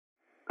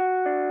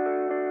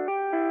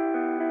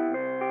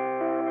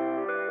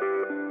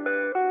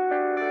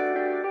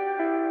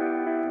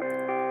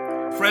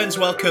Friends,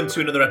 welcome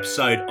to another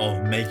episode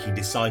of Making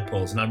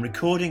Disciples, and I'm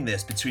recording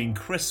this between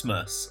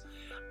Christmas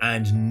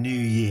and New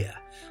Year.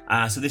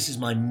 So this is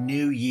my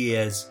New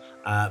Year's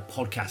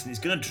podcast, and it's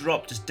going to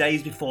drop just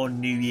days before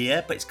New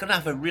Year, but it's going to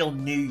have a real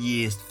New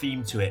Year's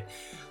theme to it.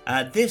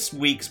 This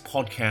week's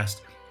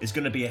podcast is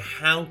going to be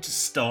how to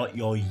start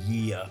your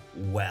year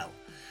well.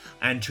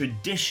 And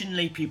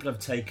traditionally, people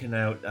have taken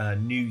out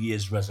New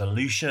Year's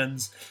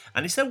resolutions.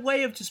 And it's a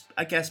way of just,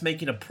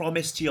 making a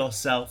promise to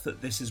yourself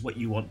that this is what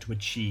you want to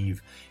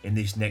achieve in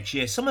this next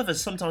year. Some of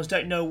us sometimes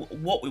don't know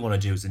what we want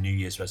to do as a New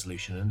Year's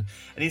resolution.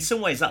 And in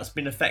some ways, that's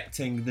been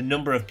affecting the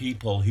number of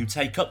people who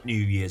take up New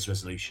Year's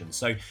resolutions.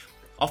 So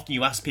often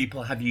you ask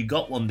people, have you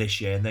got one this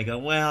year? And they go,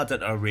 well, I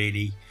don't know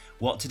really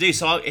what to do.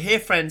 So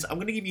here, friends, I'm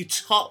going to give you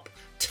top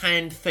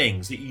 10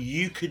 things that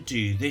you could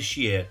do this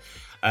year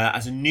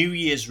as a New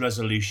Year's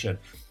resolution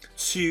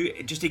to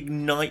just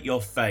ignite your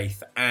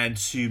faith and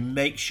to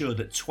make sure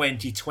that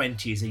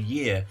 2020 is a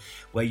year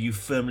where you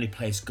firmly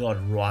place God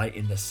right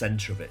in the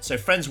center of it. So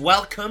friends,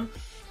 welcome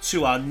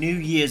to our New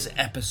Year's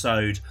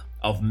episode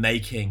of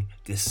Making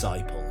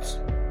Disciples.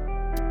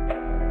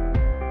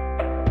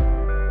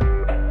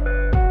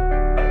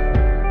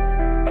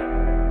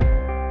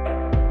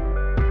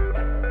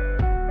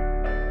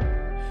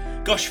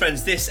 Gosh,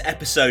 friends, this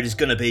episode is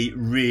going to be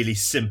really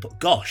simple.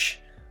 Gosh,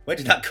 where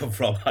did that come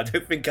from? I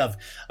don't think I've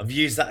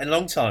used that in a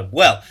long time.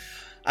 Well,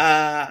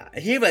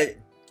 here are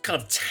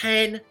kind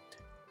of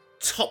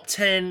top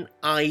 10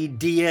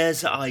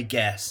 ideas, I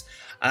guess,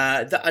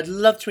 that I'd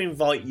love to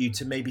invite you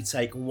to maybe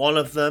take one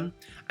of them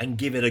and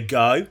give it a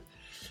go,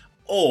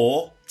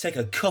 or take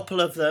a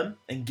couple of them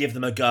and give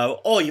them a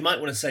go, or you might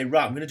want to say,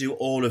 right, I'm going to do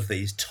all of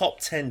these top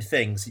 10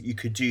 things that you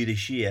could do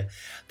this year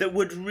that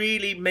would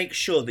really make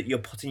sure that you're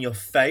putting your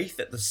faith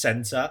at the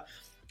center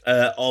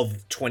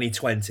of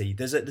 2020.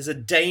 There's a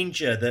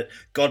danger that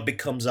God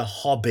becomes a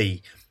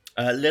hobby,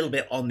 a little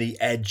bit on the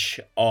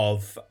edge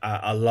of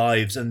our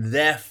lives, and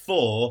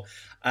therefore,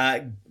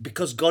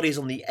 because God is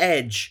on the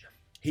edge,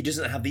 He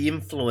doesn't have the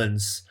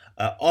influence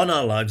on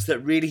our lives that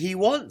really He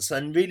wants,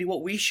 and really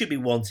what we should be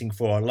wanting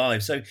for our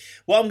lives. So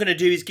what I'm going to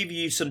do is give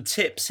you some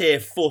tips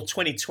here for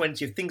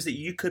 2020 of things that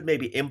you could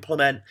maybe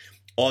implement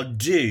or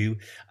do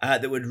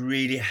that would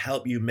really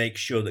help you make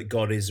sure that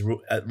God is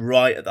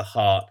right at the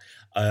heart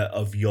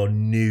of your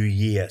new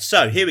year.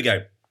 So here we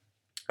go.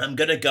 I'm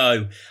going to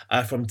go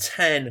from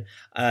 10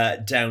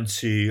 down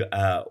to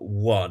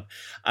 1.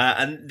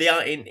 And they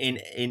are in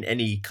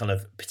any kind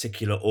of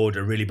particular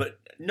order, really. But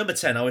number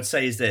 10, I would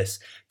say, is this: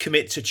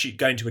 commit to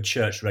going to a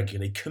church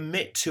regularly.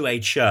 Commit to a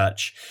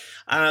church.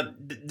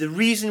 The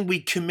reason we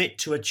commit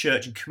to a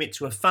church and commit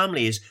to a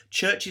family is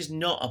church is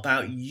not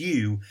about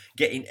you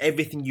getting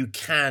everything you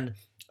can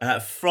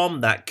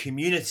from that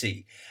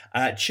community.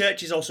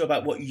 Church is also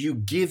about what you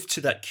give to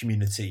that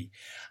community.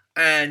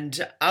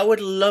 And I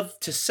would love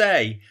to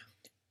say,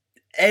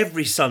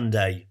 every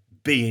Sunday,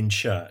 be in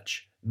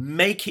church.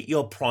 Make it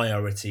your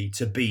priority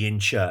to be in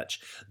church.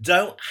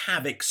 Don't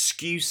have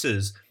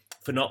excuses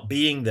for not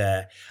being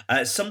there.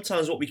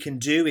 Sometimes what we can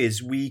do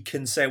is we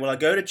can say, well, I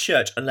go to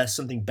church unless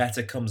something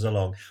better comes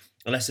along,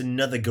 unless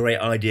another great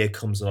idea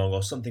comes along,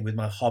 or something with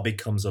my hobby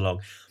comes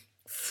along.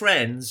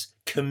 Friends,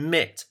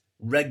 commit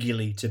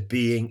regularly to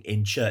being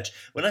in church.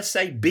 When I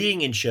say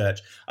being in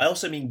church, I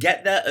also mean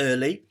get there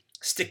early,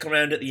 stick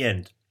around at the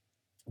end.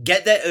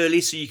 Get there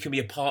early so you can be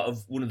a part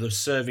of one of the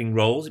serving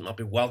roles. It might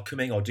be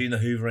welcoming or doing the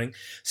hoovering.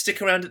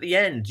 Stick around at the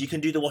end. You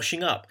can do the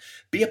washing up.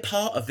 Be a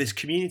part of this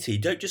community.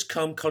 Don't just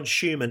come,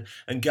 consume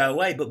and go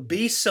away, but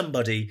be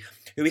somebody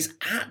who is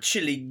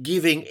actually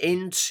giving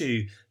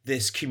into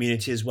this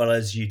community as well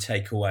as you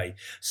take away.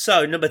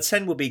 So number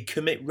 10 will be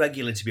commit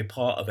regularly to be a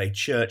part of a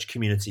church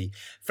community.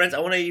 Friends, I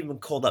want to even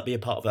call that be a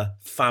part of a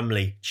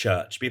family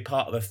church. Be a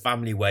part of a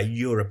family where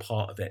you're a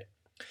part of it.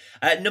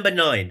 Number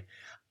 9,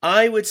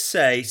 I would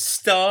say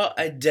start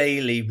a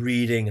daily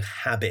reading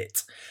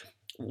habit.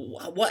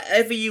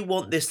 Whatever you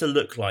want this to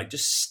look like,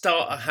 just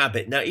start a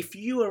habit. Now, if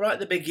you are right at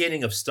the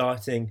beginning of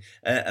starting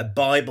a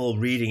Bible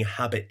reading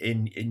habit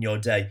in your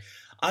day,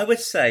 I would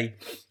say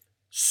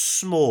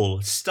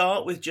small.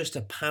 Start with just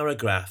a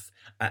paragraph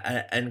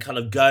and kind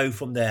of go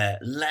from there.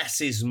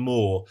 Less is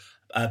more,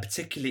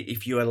 particularly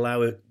if you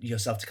allow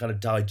yourself to kind of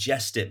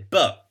digest it.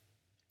 But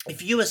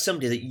if you are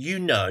somebody that you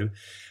know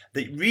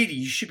that really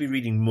you should be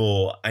reading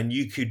more, and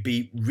you could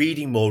be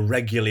reading more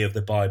regularly of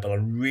the Bible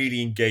and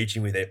really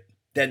engaging with it,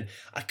 then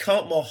I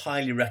can't more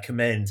highly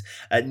recommend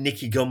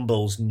Nicky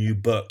Gumbel's new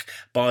book,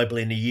 Bible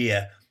in a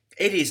Year.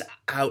 It is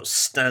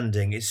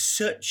outstanding. It's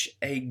such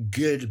a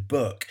good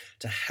book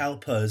to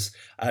help us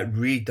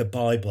read the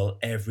Bible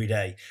every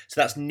day.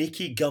 So that's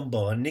Nicky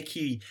Gumbel, and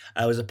Nicky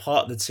was a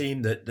part of the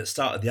team that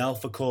started the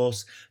Alpha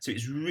course. So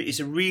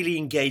it's a really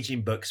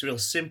engaging book. It's a real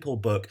simple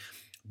book.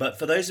 But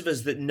for those of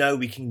us that know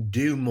we can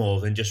do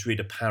more than just read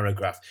a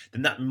paragraph,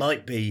 then that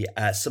might be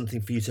something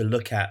for you to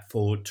look at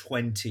for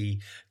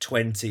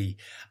 2020.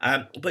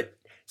 But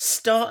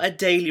start a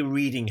daily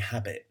reading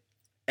habit.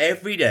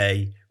 Every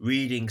day,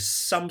 reading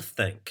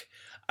something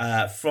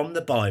from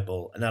the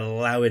Bible and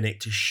allowing it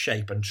to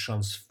shape and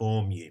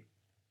transform you.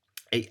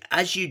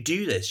 As you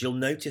do this, you'll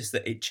notice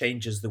that it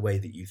changes the way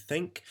that you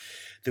think,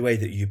 the way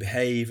that you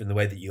behave, and the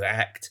way that you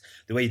act,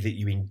 the way that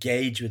you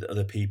engage with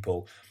other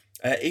people.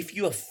 If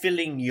you are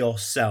filling your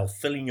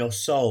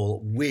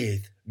soul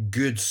with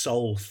good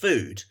soul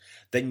food,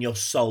 then your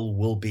soul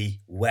will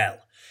be well.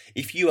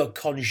 If you are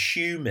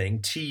consuming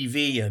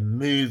TV and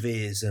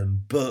movies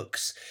and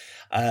books,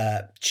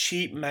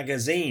 cheap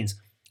magazines,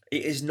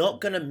 it is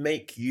not going to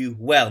make you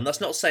well. And that's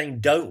not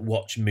saying don't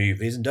watch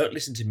movies and don't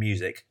listen to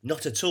music,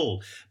 not at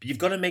all. But you've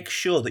got to make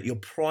sure that your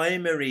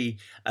primary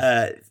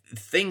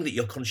thing that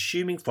you're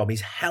consuming from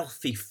is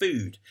healthy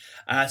food.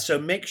 So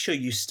make sure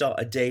you start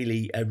a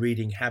daily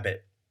reading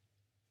habit.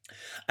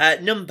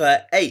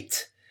 Number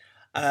 8,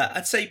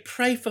 I'd say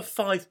pray for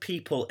 5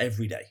 people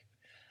every day.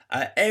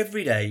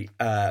 Every day,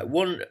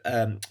 one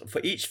for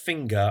each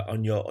finger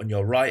on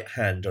your right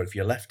hand, or if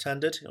you're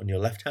left-handed, on your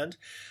left hand.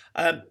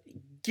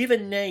 Give a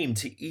name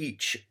to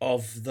each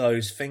of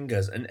those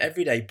fingers and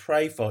every day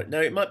pray for it.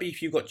 Now, it might be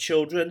if you've got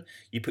children,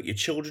 you put your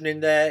children in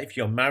there. If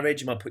you're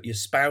married, you might put your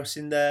spouse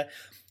in there.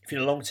 If you're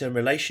in a long-term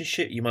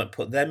relationship, you might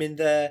put them in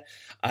there.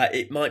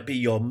 It might be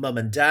your mum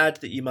and dad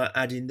that you might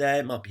add in there.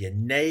 It might be a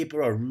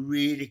neighbour or a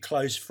really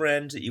close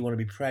friend that you want to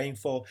be praying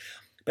for.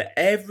 But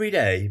every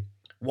day,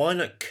 why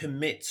not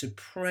commit to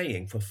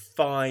praying for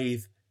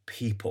 5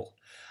 people?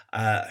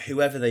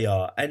 Whoever they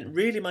are. And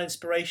really my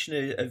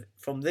inspiration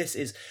from this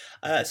is,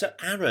 so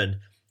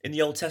Aaron, in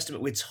the Old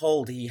Testament, we're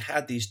told he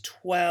had these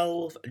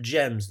 12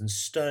 gems and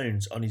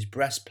stones on his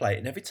breastplate.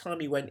 And every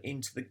time he went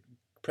into the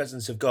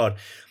presence of God,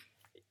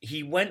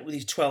 he went with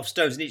these 12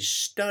 stones, and each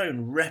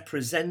stone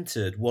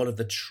represented one of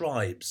the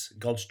tribes,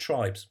 God's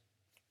tribes.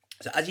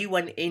 So as he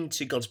went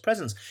into God's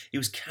presence, he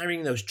was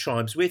carrying those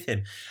tribes with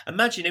him.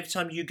 Imagine every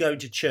time you go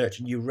into church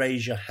and you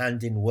raise your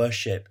hand in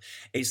worship,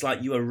 it's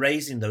like you are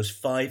raising those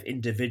 5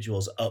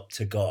 individuals up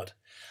to God.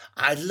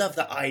 I love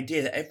that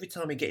idea that every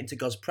time we get into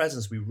God's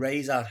presence, we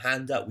raise our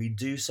hand up. We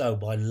do so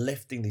by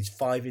lifting these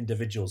 5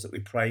 individuals that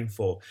we're praying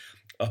for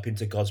up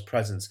into God's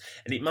presence.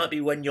 And it might be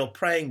when you're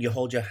praying, you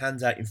hold your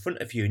hands out in front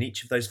of you, and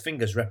each of those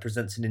fingers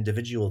represents an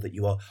individual that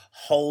you are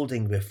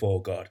holding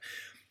before God.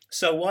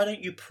 So why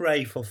don't you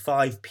pray for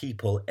 5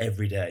 people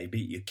every day,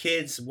 be it your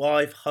kids,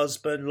 wife,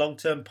 husband,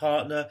 long-term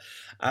partner,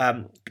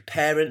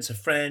 parents, a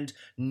friend.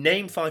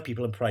 Name 5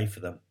 people and pray for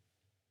them.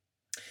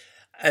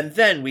 And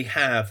then we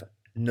have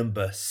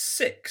number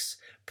 6,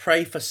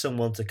 pray for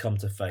someone to come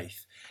to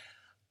faith.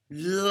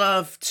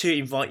 Love to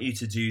invite you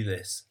to do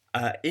this.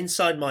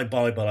 Inside my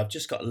Bible, I've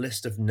just got a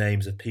list of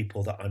names of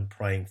people that I'm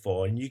praying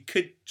for, and you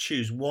could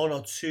choose 1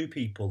 or 2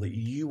 people that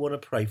you want to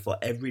pray for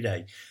every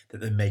day,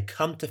 that they may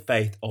come to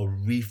faith or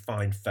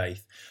refine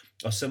faith,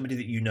 or somebody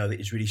that you know that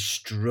is really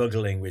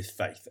struggling with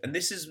faith. And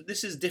this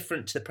is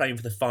different to praying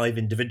for the 5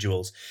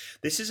 individuals.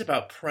 This is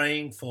about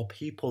praying for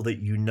people that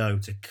you know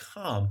to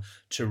come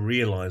to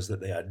realize that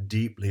they are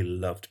deeply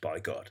loved by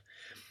God.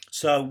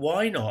 So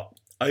why not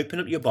open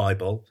up your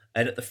Bible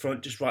and at the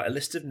front just write a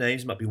list of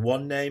names. It might be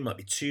 1 name, might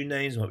be 2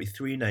 names, might be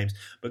 3 names,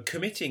 but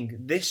committing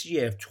this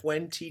year of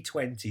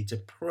 2020 to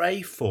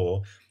pray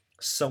for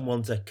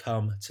someone to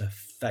come to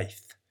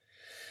faith.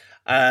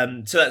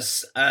 So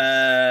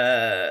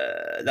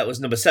that was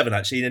number 7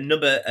 actually. Then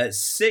number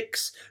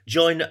 6,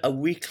 join a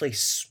weekly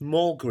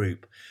small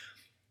group.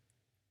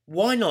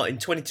 Why not in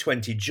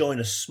 2020 join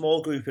a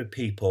small group of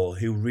people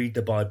who read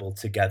the Bible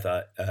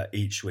together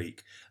each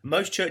week?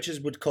 Most churches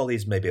would call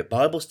these maybe a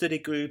Bible study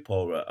group,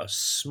 or a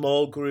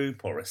small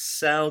group, or a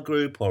cell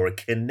group, or a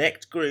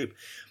connect group.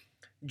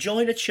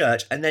 Join a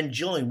church and then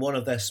join one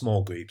of their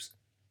small groups.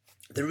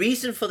 The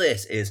reason for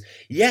this is,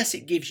 yes,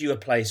 it gives you a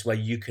place where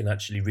you can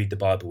actually read the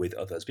Bible with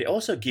others, but it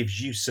also gives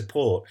you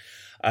support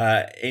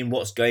in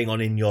what's going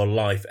on in your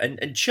life.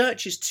 And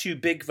church is too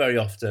big very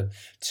often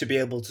to be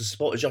able to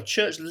support us. Your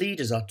church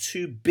leaders are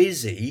too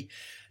busy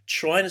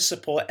trying to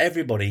support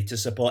everybody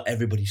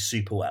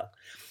super well.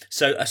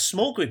 So a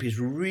small group is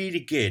really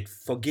good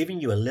for giving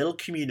you a little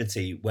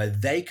community where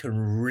they can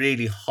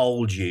really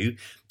hold you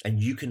and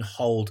you can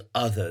hold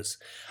others.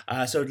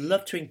 So I'd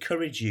love to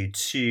encourage you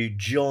to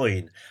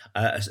join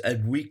a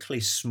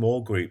weekly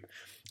small group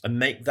and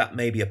make that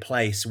maybe a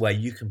place where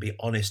you can be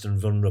honest and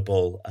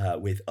vulnerable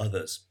with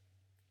others.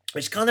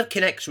 Which kind of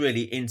connects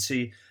really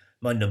into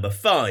my number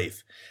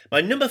 5.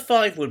 My number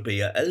 5 would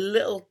be a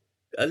little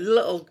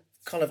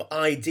kind of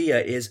idea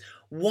is,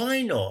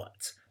 why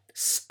not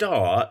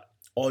start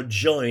or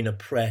join a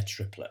prayer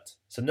triplet?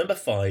 So number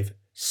 5,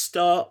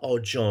 start or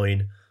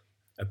join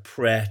a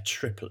prayer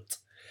triplet.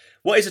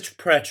 What is a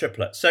prayer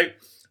triplet? So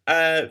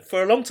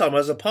for a long time I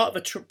was a part of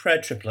a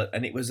prayer triplet,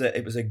 and it was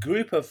a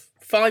group of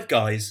 5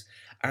 guys,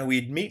 and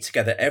we'd meet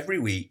together every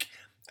week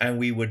and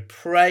we would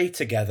pray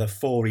together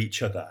for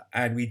each other,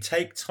 and we'd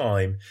take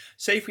time.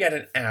 Say if we had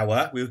an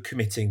hour we were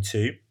committing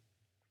to,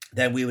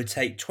 then we would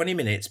take 20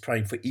 minutes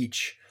praying for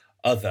each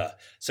other.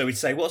 So we'd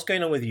say, what's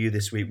going on with you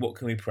this week? What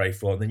can we pray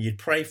for? And then you'd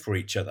pray for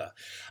each other.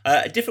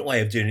 A different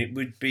way of doing it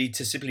would be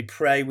to simply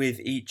pray with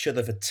each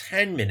other for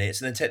 10 minutes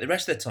and then take the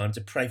rest of the time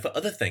to pray for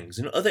other things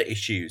and other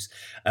issues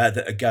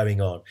that are going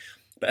on.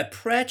 But a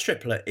prayer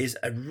triplet is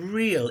a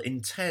real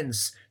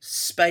intense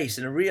space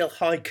and a real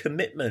high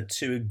commitment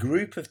to a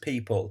group of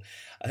people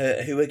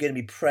who are going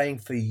to be praying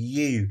for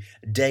you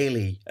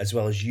daily, as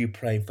well as you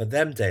praying for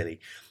them daily.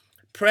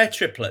 Prayer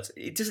triplets,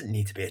 it doesn't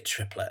need to be a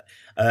triplet.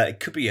 It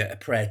could be a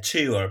prayer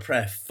 2 or a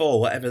prayer 4,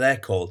 whatever they're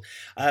called.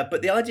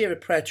 But the idea of a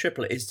prayer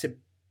triplet is to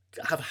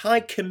have high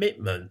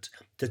commitment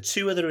to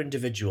 2 other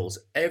individuals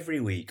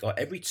every week or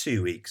every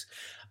 2 weeks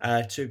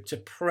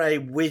to pray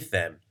with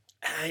them.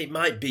 It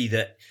might be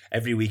that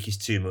every week is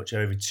too much or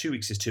every 2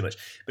 weeks is too much.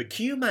 But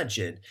can you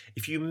imagine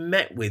if you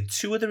met with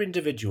 2 other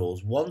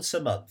individuals once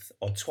a month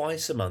or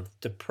twice a month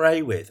to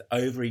pray with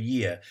over a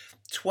year?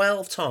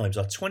 12 times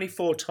or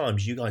 24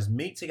 times you guys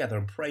meet together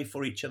and pray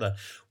for each other.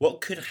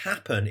 What could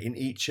happen in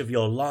each of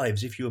your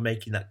lives if you were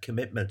making that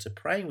commitment to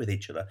praying with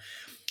each other?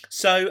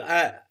 So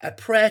a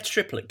prayer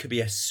triplet could be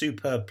a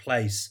superb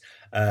place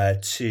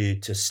to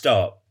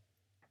start.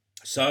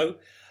 So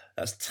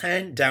that's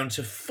 10 down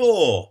to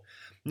 4.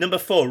 Number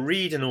 4,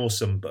 read an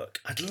awesome book.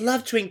 I'd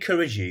love to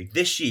encourage you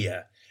this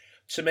year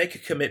to make a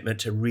commitment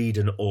to read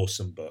an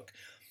awesome book.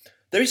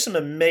 There is some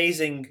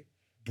amazing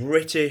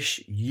British,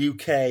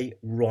 UK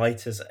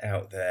writers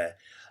out there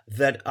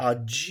that are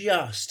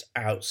just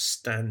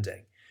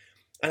outstanding.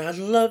 And I'd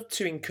love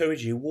to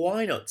encourage you,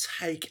 why not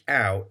take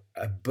out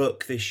a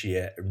book this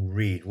year and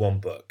read one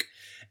book?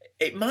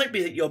 It might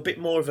be that you're a bit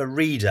more of a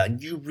reader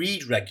and you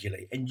read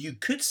regularly, and you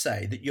could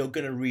say that you're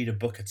going to read a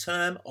book a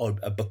term or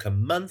a book a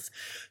month.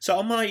 So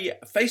on my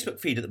Facebook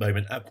feed at the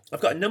moment,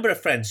 I've got a number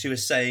of friends who are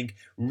saying,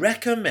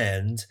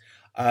 recommend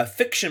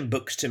fiction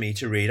books to me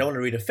to read. I want to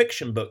read a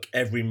fiction book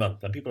every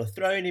month. And people are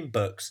throwing in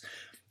books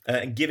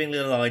and giving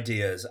little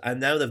ideas.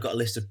 And now they've got a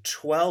list of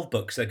 12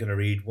 books they're going to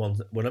read one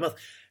a month.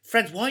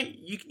 Friends, why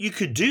you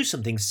could do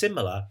something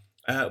similar,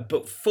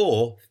 but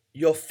for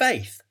your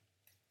faith.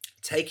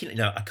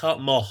 I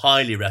can't more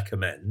highly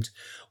recommend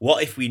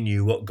What If We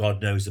Knew What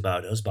God Knows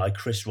About Us by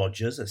Chris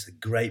Rogers. That's a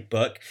great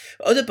book.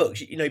 Other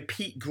books,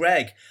 Pete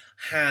Greig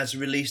has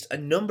released a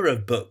number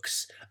of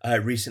books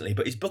recently,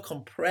 but his book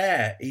on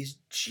prayer is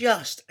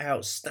just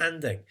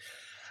outstanding.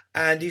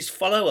 And his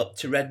follow-up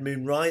to Red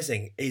Moon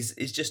Rising is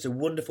just a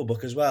wonderful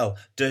book as well,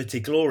 Dirty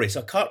Glory.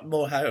 So I can't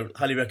more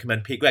highly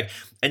recommend Pete Greig.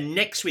 And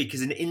next week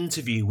is an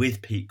interview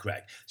with Pete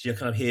Greig. So you'll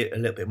kind of hear a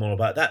little bit more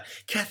about that.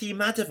 Kathy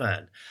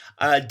Madavan,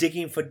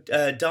 Digging for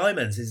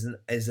Diamonds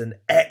is an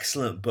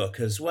excellent book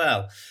as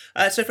well.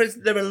 So friends,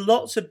 there are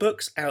lots of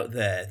books out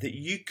there that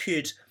you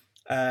could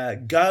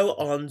go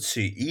on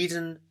to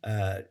eden.com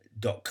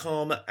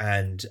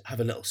and have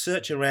a little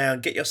search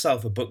around, get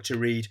yourself a book to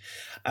read.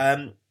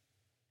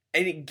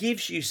 And it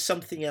gives you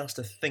something else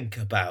to think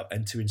about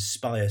and to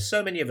inspire.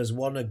 So many of us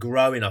want to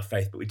grow in our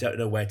faith, but we don't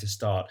know where to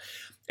start.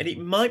 And it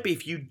might be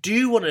if you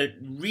do want to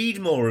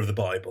read more of the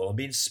Bible and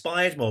be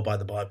inspired more by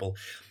the Bible,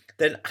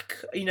 then,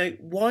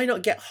 why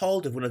not get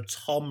hold of one of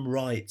Tom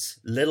Wright's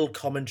little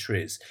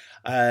commentaries?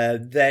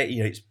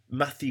 It's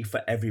Matthew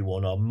for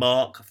everyone or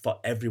Mark for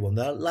everyone.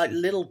 They're like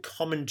little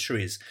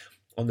commentaries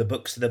on the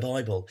books of the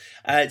Bible.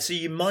 So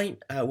you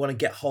might want to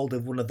get hold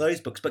of one of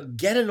those books, but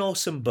get an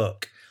awesome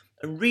book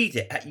and read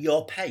it at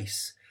your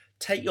pace.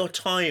 Take your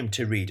time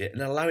to read it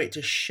and allow it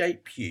to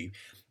shape you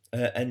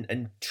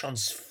and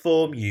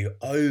transform you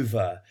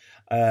over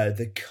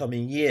the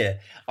coming year.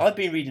 I've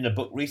been reading a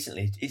book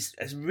recently. It's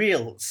a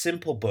real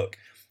simple book.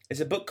 It's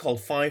a book called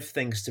 5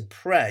 Things to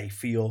Pray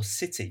for Your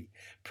City.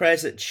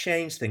 Prayers that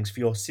change things for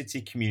your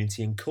city,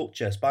 community and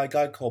culture. It's by a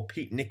guy called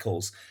Pete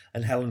Nichols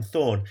and Helen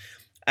Thorne.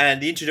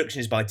 And the introduction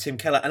is by Tim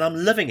Keller, and I'm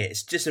loving it.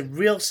 It's just a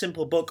real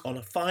simple book on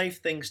 5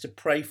 things to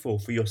pray for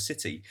your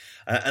city.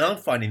 And I'm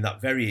finding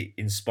that very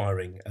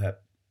inspiring,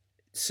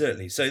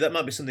 certainly. So that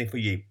might be something for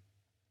you.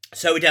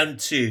 So we're down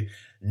to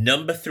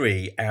number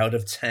 3 out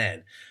of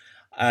 10.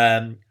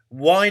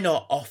 Why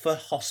not offer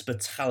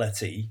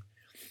hospitality?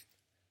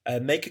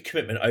 Make a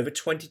commitment over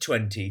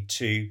 2020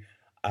 to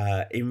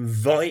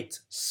invite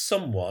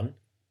someone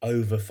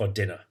over for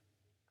dinner.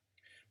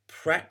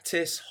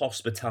 Practice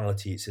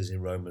hospitality, it says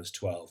in Romans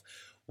 12.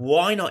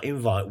 Why not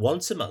invite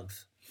once a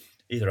month,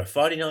 either a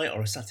Friday night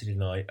or a Saturday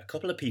night, a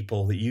couple of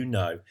people that you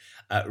know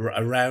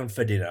around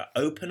for dinner?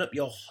 Open up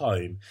your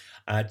home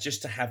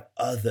just to have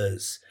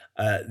others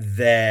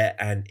there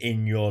and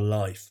in your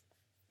life.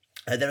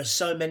 There are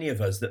so many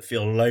of us that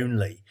feel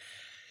lonely.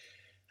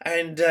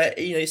 And,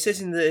 it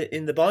says in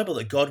the Bible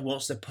that God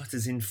wants to put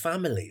us in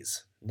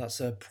families.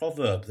 That's a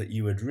proverb that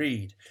you would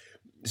read.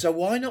 So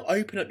why not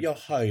open up your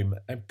home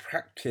and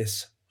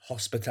practice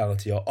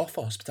hospitality or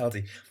offer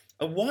hospitality?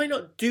 And why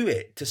not do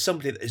it to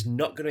somebody that is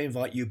not going to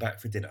invite you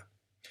back for dinner?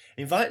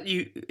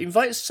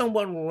 Invite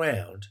someone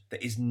round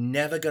that is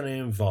never going to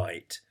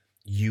invite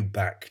you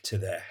back to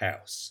their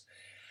house.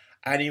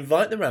 And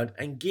invite them round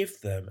and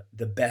give them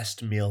the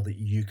best meal that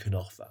you can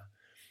offer.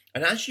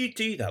 And as you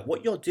do that,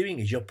 what you're doing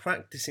is you're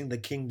practicing the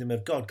kingdom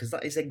of God, because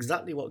that is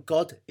exactly what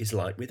God is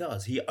like with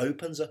us. He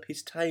opens up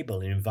his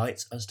table and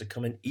invites us to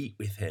come and eat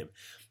with him,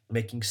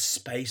 making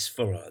space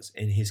for us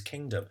in his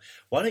kingdom.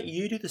 Why don't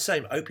you do the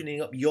same,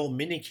 opening up your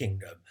mini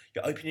kingdom?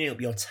 You're opening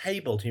up your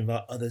table to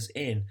invite others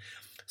in.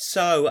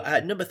 So,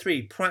 number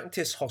 3,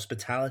 practice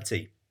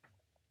hospitality.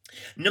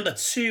 Number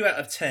 2 out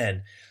of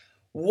 10,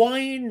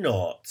 why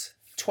not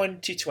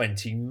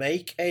 2020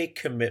 make a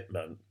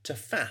commitment to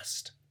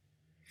fast?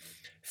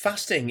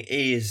 Fasting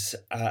is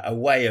a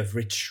way of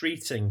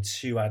retreating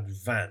to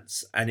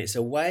advance, and it's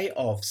a way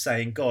of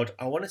saying, God,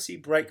 I want to see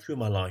breakthrough in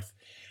my life.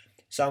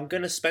 So I'm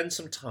going to spend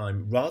some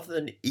time, rather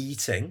than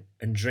eating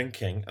and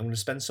drinking, I'm going to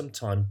spend some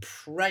time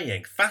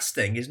praying.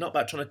 Fasting is not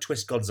about trying to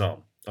twist God's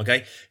arm,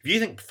 okay? If you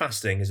think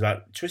fasting is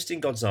about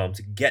twisting God's arm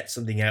to get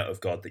something out of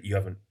God that you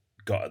haven't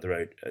got at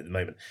the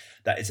moment,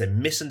 that is a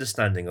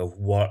misunderstanding of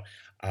what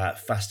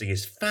fasting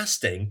is.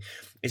 Fasting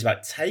is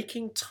about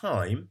taking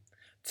time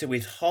to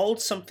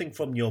withhold something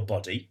from your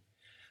body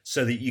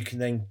so that you can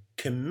then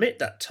commit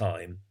that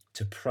time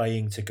to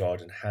praying to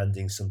God and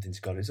handing something to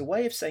God. It's a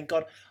way of saying,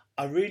 God,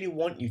 I really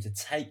want you to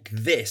take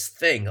this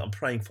thing I'm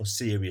praying for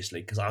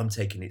seriously, because I'm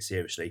taking it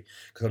seriously,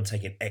 because I'm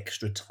taking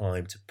extra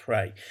time to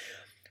pray.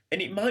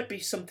 And it might be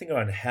something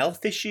around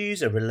health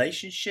issues, a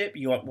relationship,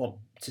 you want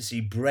to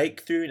see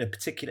breakthrough in a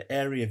particular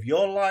area of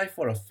your life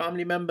or a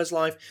family member's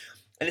life.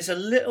 And it's a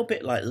little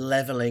bit like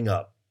leveling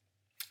up.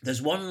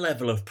 There's one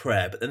level of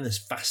prayer, but then there's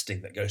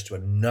fasting that goes to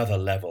another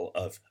level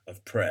of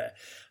prayer.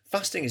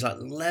 Fasting is like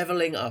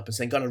leveling up and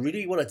saying, God, I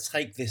really want to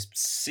take this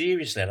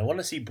seriously and I want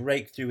to see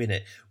breakthrough in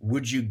it.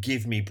 Would you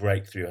give me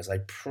breakthrough as I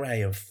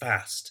pray and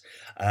fast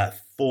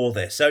for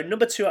this? So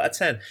number 2 out of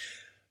 10,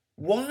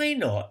 why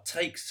not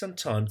take some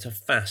time to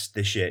fast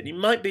this year? And it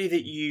might be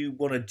that you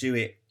want to do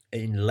it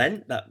in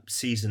Lent, that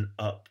season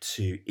up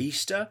to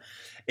Easter.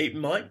 It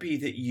might be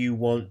that you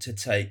want to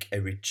take a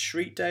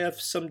retreat day of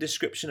some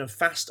description and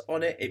fast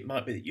on it. It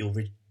might be that you'll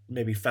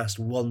maybe fast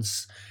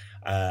once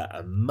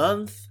a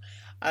month.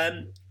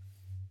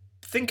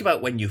 Think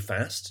about when you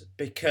fast,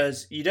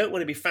 because you don't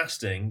want to be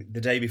fasting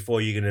the day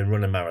before you're going to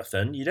run a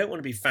marathon. You don't want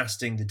to be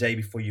fasting the day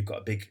before you've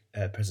got a big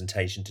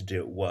presentation to do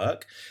at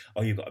work,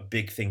 or you've got a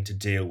big thing to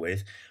deal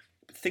with.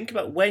 Think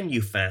about when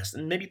you fast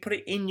and maybe put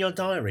it in your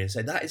diary and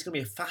say, that is going to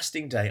be a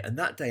fasting day, and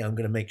that day I'm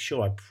going to make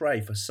sure I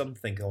pray for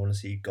something I want to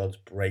see God's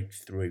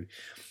breakthrough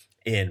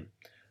in.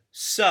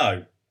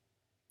 So,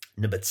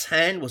 number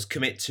 10 was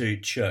commit to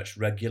church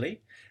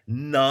regularly.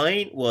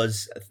 9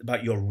 was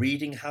about your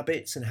reading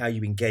habits and how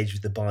you engage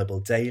with the Bible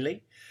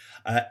daily.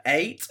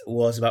 8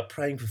 was about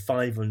praying for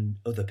 5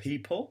 other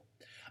people.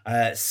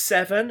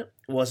 7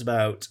 was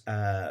about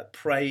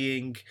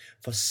praying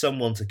for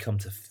someone to come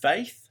to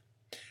faith.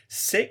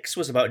 6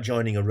 was about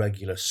joining a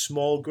regular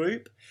small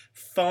group.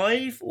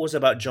 5 was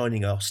about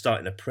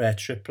starting a prayer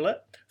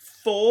triplet.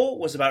 4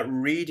 was about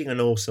reading an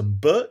awesome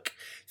book.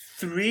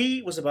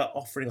 3 was about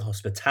offering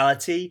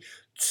hospitality.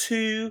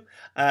 2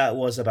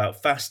 was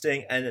about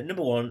fasting. And at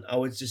number 1, I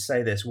would just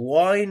say this: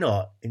 why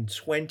not in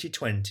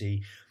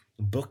 2020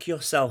 book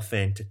yourself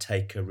in to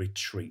take a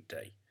retreat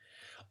day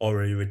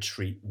or a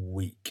retreat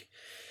week?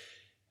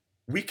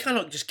 We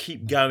cannot just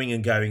keep going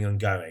and going and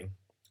going.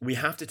 We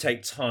have to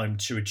take time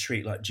to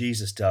retreat like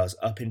Jesus does,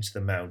 up into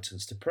the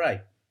mountains to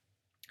pray.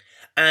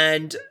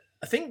 And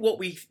I think what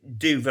we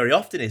do very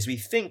often is we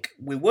think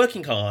we're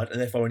working hard and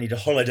therefore we need a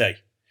holiday.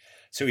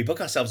 So we book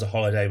ourselves a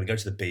holiday, we go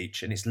to the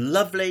beach, and it's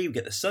lovely. We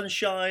get the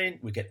sunshine,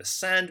 we get the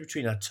sand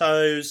between our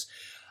toes.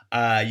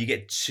 You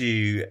get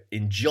to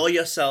enjoy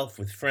yourself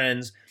with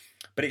friends,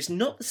 but it's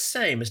not the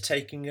same as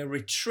taking a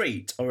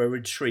retreat or a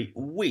retreat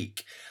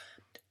week.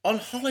 On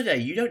holiday,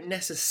 you don't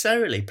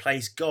necessarily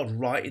place God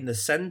right in the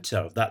center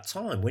of that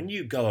time. When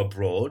you go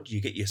abroad,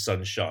 you get your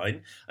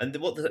sunshine, and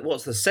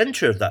what's the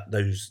center of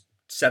those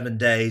 7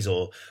 days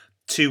or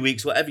 2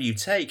 weeks, whatever you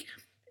take,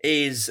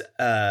 is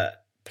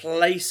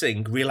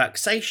placing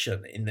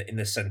relaxation in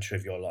the center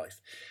of your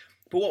life.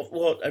 But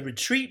what a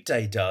retreat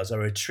day does, or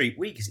a retreat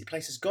week, is it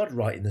places God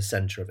right in the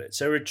center of it.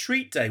 So a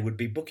retreat day would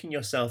be booking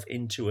yourself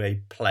into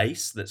a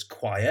place that's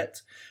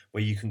quiet,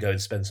 where you can go and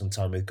spend some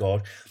time with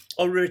God.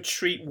 Or a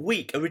retreat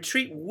week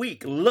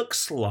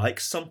looks like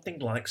something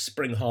like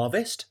Spring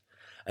Harvest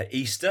at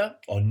Easter,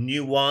 or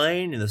New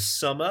Wine in the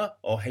summer,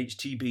 or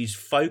HTB's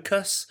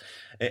Focus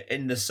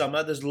in the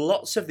summer. There's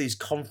lots of these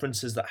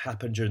conferences that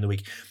happen during the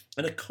week.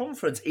 And a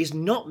conference is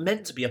not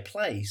meant to be a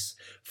place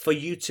for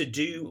you to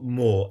do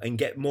more and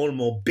get more and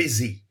more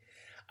busy.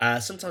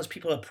 Sometimes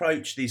people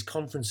approach these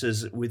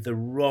conferences with the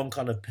wrong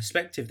kind of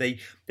perspective.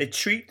 They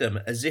treat them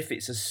as if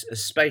it's a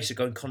space to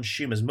go and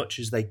consume as much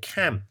as they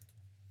can.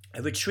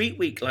 A retreat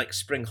week like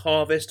Spring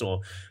Harvest or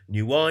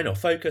New Wine or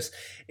Focus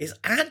is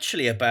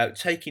actually about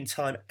taking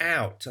time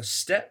out to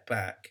step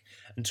back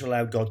and to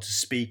allow God to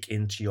speak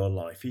into your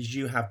life, as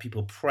you have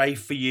people pray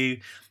for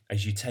you,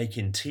 as you take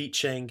in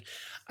teaching.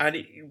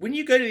 And when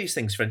you go to these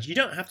things, friends, you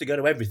don't have to go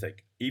to everything.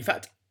 In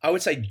fact, I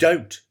would say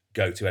don't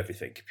go to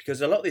everything,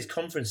 because a lot of these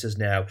conferences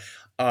now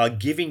are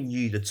giving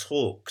you the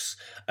talks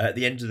at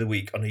the end of the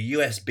week on a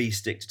USB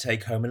stick to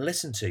take home and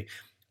listen to.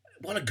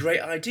 What a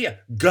great idea.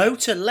 Go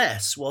to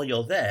less while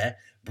you're there.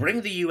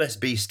 Bring the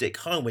USB stick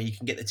home where you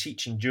can get the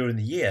teaching during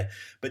the year,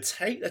 but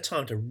take the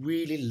time to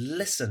really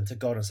listen to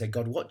God and say,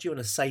 God, what do you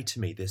want to say to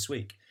me this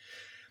week?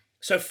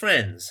 So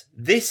friends,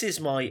 this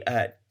is my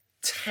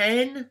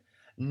 10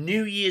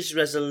 New Year's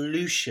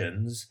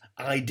resolutions,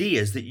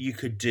 ideas that you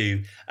could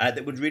do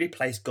that would really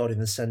place God in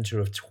the center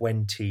of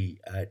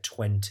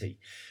 2020.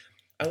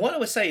 And what I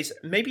would say is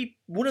maybe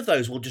one of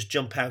those will just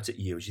jump out at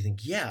you as you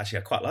think, yeah, actually,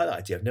 I quite like that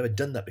idea. I've never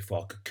done that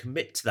before. I could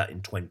commit to that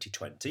in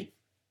 2020.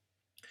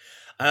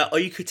 Or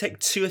you could take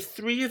 2 or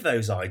 3 of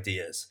those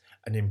ideas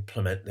and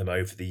implement them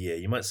over the year.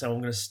 You might say, I'm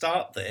going to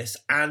start this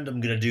and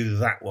I'm going to do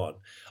that one.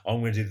 Or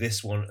I'm going to do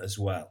this one as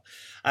well.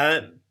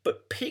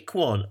 But pick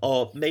one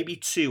or maybe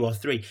 2 or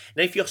 3.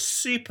 Now, if you're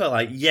super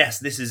like, yes,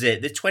 this is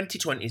it. The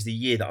 2020 is the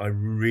year that I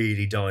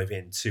really dive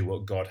into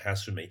what God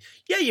has for me.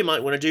 Yeah, you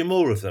might want to do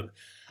more of them.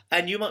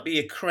 And you might be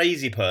a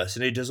crazy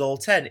person who does all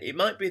 10. It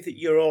might be that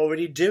you're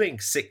already doing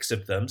 6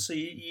 of them. So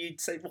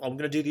you'd say, well, I'm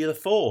going to do the other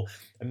 4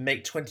 and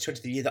make 2020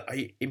 the year that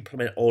I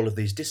implement all of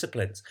these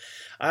disciplines.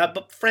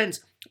 But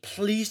friends,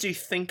 please do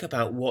think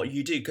about what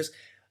you do, because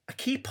a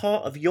key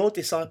part of your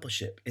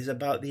discipleship is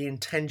about the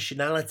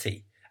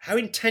intentionality. How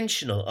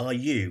intentional are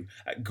you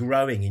at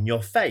growing in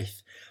your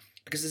faith?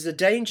 Because there's a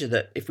danger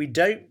that if we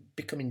don't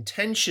become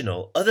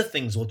intentional, other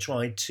things will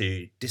try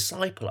to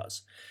disciple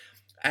us.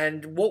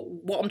 And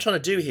what I'm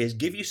trying to do here is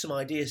give you some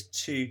ideas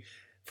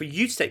for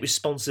you to take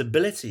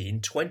responsibility in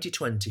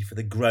 2020 for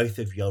the growth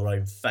of your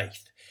own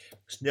faith.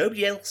 It's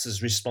nobody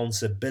else's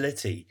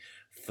responsibility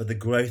for the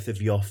growth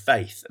of your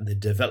faith and the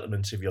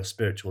development of your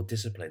spiritual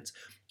disciplines.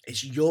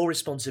 It's your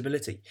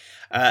responsibility.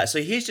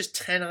 So here's just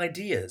 10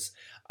 ideas.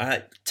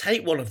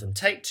 Take one of them,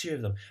 take 2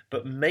 of them,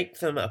 but make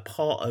them a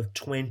part of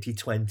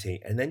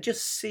 2020 and then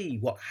just see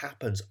what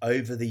happens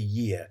over the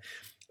year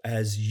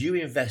as you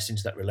invest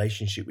into that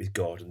relationship with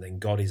God, and then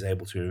God is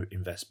able to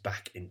invest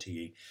back into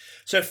you.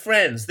 So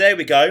friends, there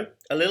we go.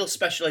 A little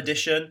special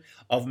edition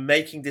of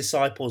Making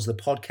Disciples, the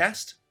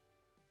podcast.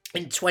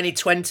 In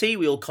 2020,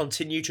 we will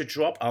continue to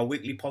drop our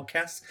weekly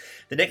podcasts.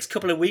 The next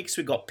couple of weeks,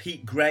 we've got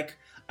Pete Greig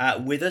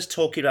with us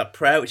talking about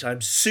prayer, which I'm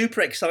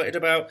super excited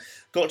about.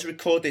 Got to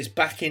record this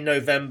back in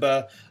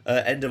November,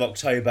 end of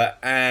October,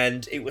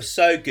 and it was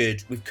so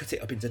good. We've cut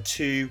it up into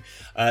two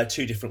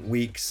different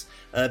weeks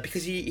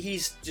because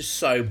he's just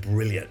so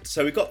brilliant.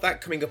 So we've got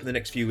that coming up in the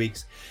next few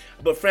weeks.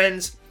 But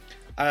friends,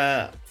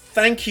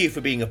 thank you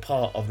for being a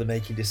part of the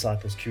Making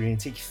Disciples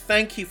community.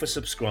 Thank you for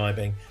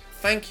subscribing.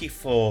 Thank you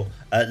for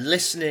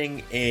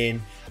listening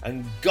in,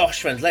 and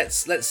gosh, friends,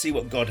 let's see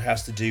what God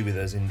has to do with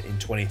us in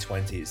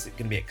 2020. It's going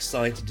to be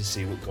exciting to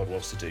see what God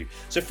wants to do.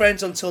 So,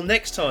 friends, until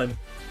next time,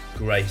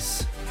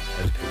 grace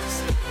and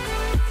peace.